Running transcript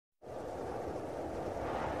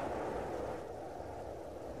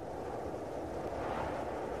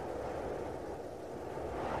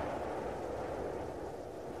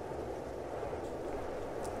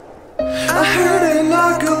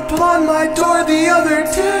door the other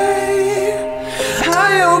day.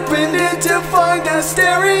 I opened it to find her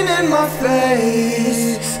staring in my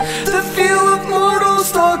face. The feel of mortal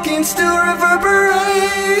stalking still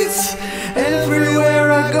reverberates.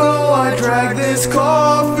 Everywhere I go I drag this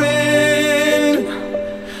coffin,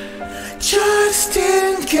 just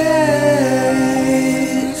in case.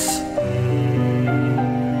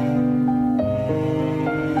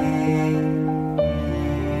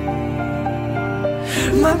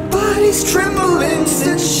 My body's trembling,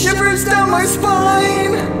 sends shivers down my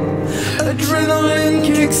spine. Adrenaline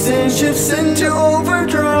kicks and shifts into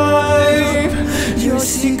overdrive. Your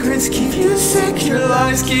secrets keep you sick, your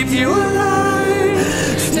lies keep you alive.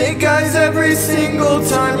 Snake eyes every single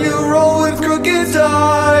time you roll with crooked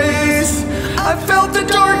dice. I felt the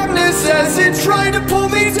darkness as it tried to pull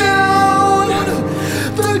me down.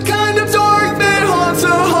 The kind of dark that haunts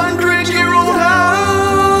 100-year-old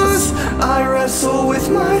house. I wrestle with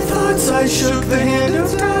my thoughts, I shook the hand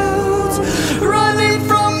of doubt. Running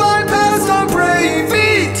from my past, I'm praying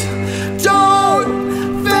feet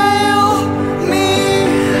don't fail me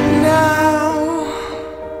now.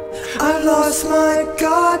 I lost my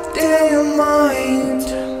goddamn mind.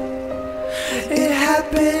 It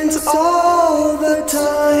happens all the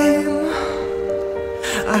time.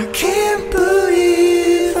 I can't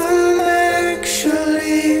believe I'm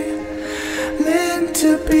actually meant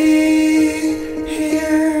to be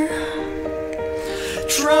here,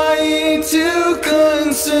 trying to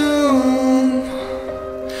consume.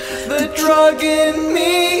 The drug in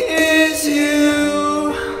me is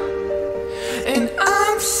you, and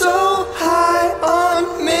I'm so high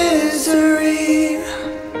on misery.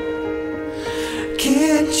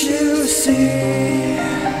 Can't you see?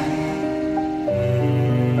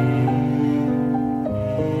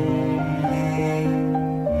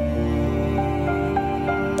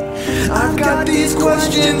 I've got these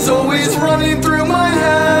questions always running through my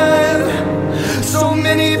head. So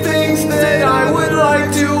many things that I would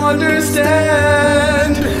like to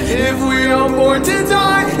understand. If we are born to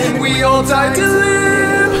die and we all die to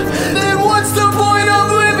live, then what's the point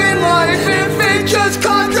of living life if it just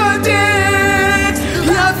contradicts?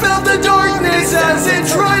 I felt the darkness as it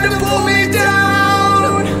tried to pull me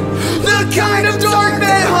down. The kind of dark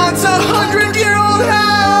that haunts 100-year-old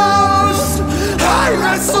house. I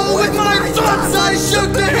wrestle with my thoughts, I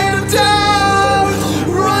shook the hand of doubt.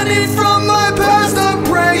 Running from my past, I'm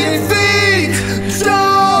praying feet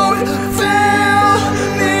don't fail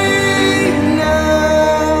me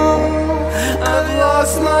now. I've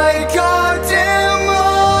lost my goddamn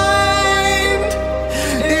mind.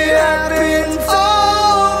 It happens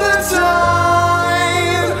all the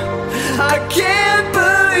time. I can't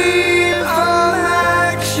believe I'm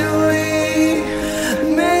actually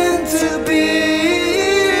meant to be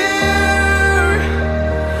here.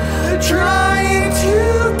 Try